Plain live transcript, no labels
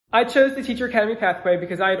I chose the Teacher Academy pathway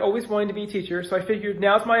because I had always wanted to be a teacher, so I figured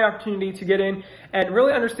now's my opportunity to get in and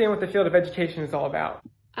really understand what the field of education is all about.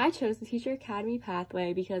 I chose the Teacher Academy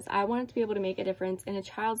pathway because I wanted to be able to make a difference in a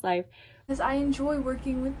child's life. Because I enjoy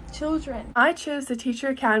working with children. I chose the Teacher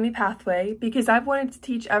Academy pathway because I've wanted to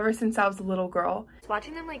teach ever since I was a little girl.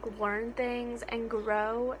 Watching them learn things and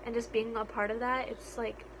grow and just being a part of that, it's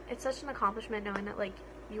such an accomplishment knowing that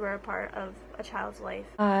you are a part of a child's life.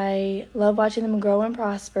 I love watching them grow and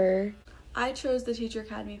prosper. I chose the Teacher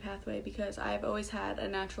Academy pathway because I've always had a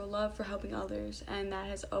natural love for helping others, and that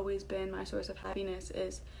has always been my source of happiness,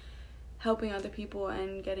 is helping other people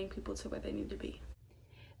and getting people to where they need to be.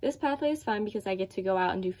 This pathway is fun because I get to go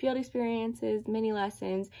out and do field experiences, mini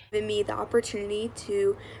lessons. Giving me the opportunity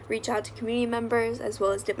to reach out to community members as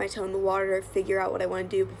well as dip my toe in the water to figure out what I want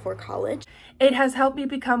to do before college. It has helped me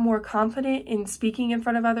become more confident in speaking in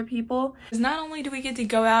front of other people. Not only do we get to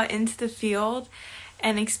go out into the field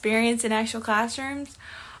and experience in actual classrooms,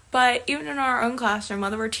 but even in our own classroom,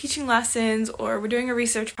 whether we're teaching lessons or we're doing a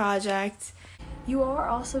research project. You are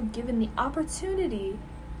also given the opportunity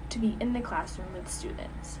to be in the classroom with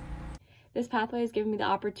students. This pathway has given me the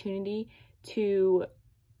opportunity to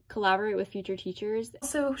collaborate with future teachers.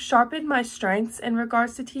 Also sharpened my strengths in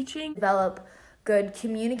regards to teaching. Develop good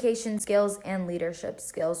communication skills and leadership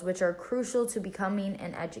skills, which are crucial to becoming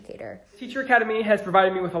an educator. Teacher Academy has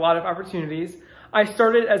provided me with a lot of opportunities. I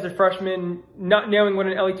started as a freshman not knowing what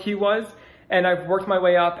an LEQ was, and I've worked my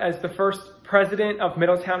way up as the first president of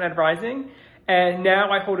Middletown Ed Rising, and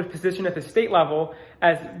now I hold a position at the state level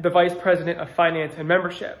as the vice president of finance and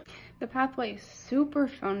membership. The pathway is super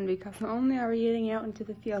fun because not only are we getting out into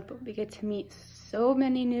the field, but we get to meet so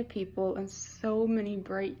many new people and so many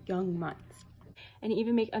bright young minds. And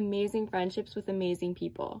even make amazing friendships with amazing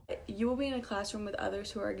people. You will be in a classroom with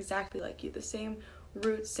others who are exactly like you, the same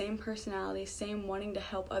roots, same personality, same wanting to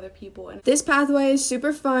help other people. And this pathway is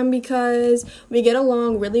super fun because we get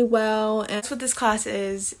along really well. And that's what this class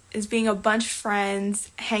is being a bunch of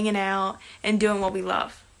friends, hanging out, and doing what we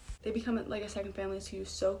love. They become like a second family to you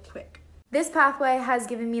so quick. This pathway has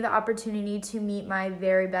given me the opportunity to meet my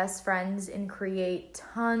very best friends and create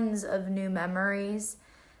tons of new memories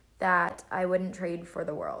that I wouldn't trade for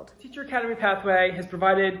the world. Teacher Academy pathway has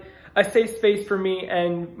provided a safe space for me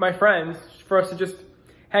and my friends for us to just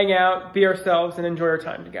hang out, be ourselves, and enjoy our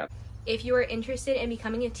time together. If you are interested in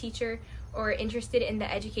becoming a teacher or interested in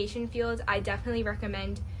the education field, I definitely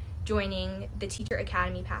recommend joining the Teacher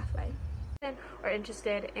Academy pathway. Or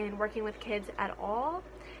interested in working with kids at all,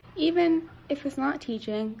 even if it's not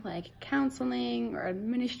teaching, like counseling or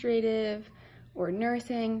administrative or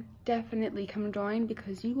nursing, definitely come join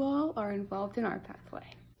because you all are involved in our pathway.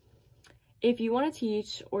 If you want to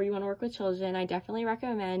teach or you want to work with children, I definitely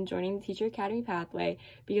recommend joining the Teacher Academy pathway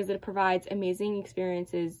because it provides amazing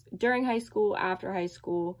experiences during high school, after high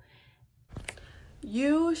school.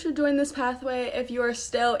 You should join this pathway if you are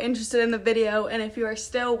still interested in the video, and if you are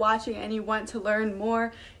still watching and you want to learn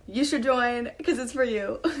more, you should join because it's for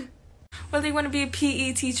you. Whether you want to be a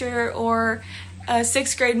PE teacher or a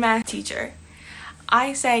 6th grade math teacher,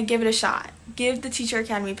 I say give it a shot. Give the Teacher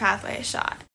Academy pathway a shot.